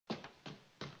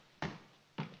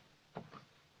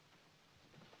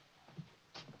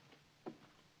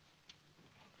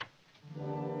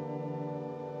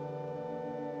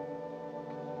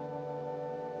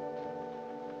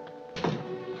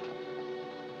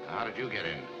How did you get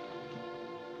in?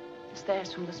 The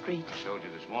stairs from the street. I told you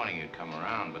this morning you'd come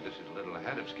around, but this is a little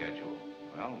ahead of schedule.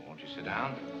 Well, won't you sit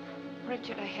down?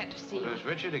 Richard, I had to see you. There's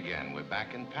Richard again. We're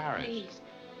back in Paris. Please.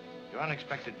 Your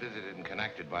unexpected visit isn't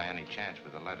connected by any chance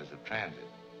with the letters of transit.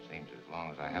 Seems as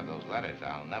long as I have those letters,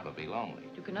 I'll never be lonely.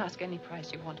 You can ask any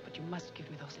price you want, but you must give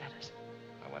me those letters.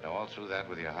 I went all through that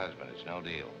with your husband. It's no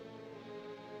deal.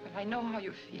 Well, I know how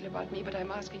you feel about me, but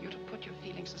I'm asking you to put your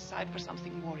feelings aside for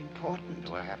something more important.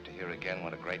 Do I have to hear again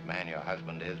what a great man your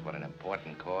husband is, what an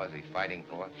important cause he's fighting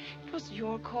for? It was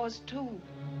your cause, too.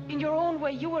 In your own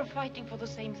way, you were fighting for the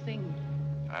same thing.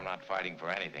 I'm not fighting for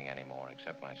anything anymore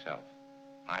except myself.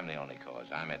 I'm the only cause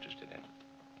I'm interested in.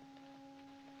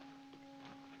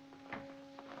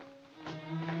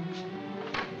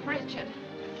 Richard,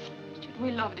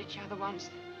 we loved each other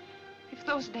once. If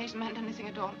those days meant anything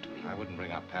at all to me... I wouldn't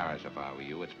bring up Paris if I were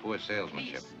you. It's poor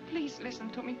salesmanship. Please listen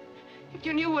to me. If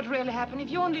you knew what really happened, if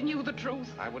you only knew the truth...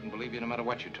 I wouldn't believe you no matter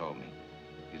what you told me.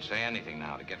 You'd say anything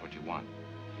now to get what you want.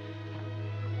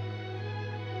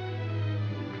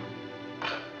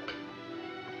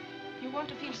 You want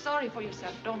to feel sorry for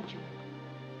yourself, don't you?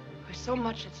 There's so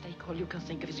much at stake. All you can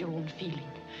think of is your own feeling.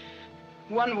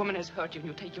 One woman has hurt you, and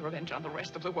you take your revenge on the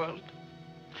rest of the world.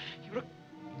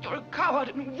 You're a coward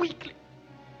and weakling.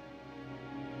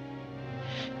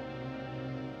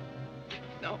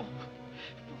 No,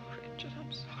 Richard,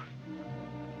 I'm sorry.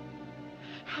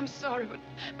 I'm sorry,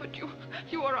 but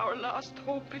you are our last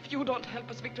hope. If you don't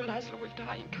help us, Victor Laszlo will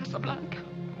die in Casablanca.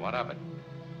 What of it?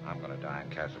 I'm going to die in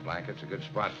Casablanca. It's a good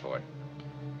spot for it.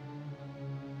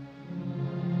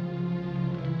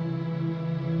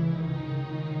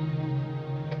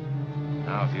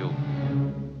 Now, if you...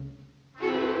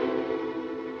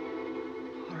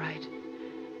 All right.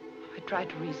 I tried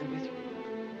to reason with you.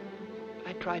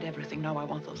 I tried everything. Now I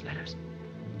want those letters.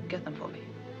 Get them for me.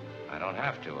 I don't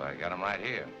have to. I got them right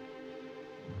here.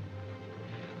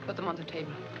 Put them on the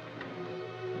table.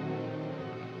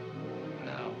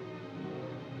 No.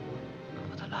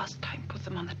 For the last time, put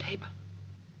them on the table.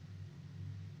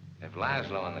 If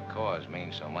Laszlo and the cause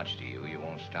mean so much to you, you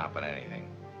won't stop at anything.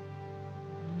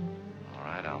 All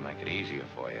right, I'll make it easier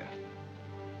for you.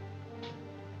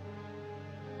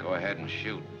 Go ahead and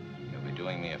shoot. You'll be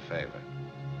doing me a favor.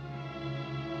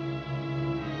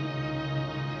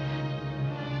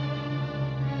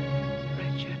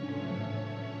 Richard,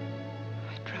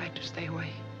 I tried to stay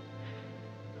away.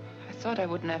 I thought I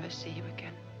would never see you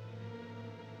again.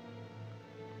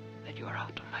 That you are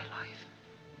out of my life.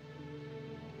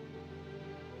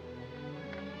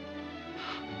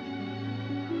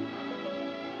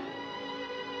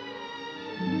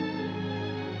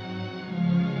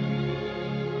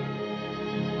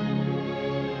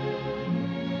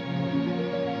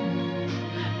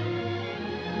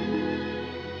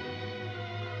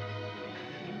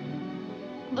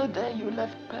 The day you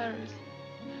left Paris,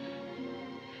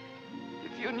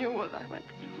 if you knew what I went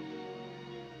through,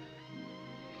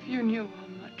 if you knew how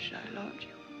much I loved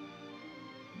you,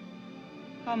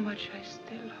 how much I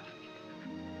still love you.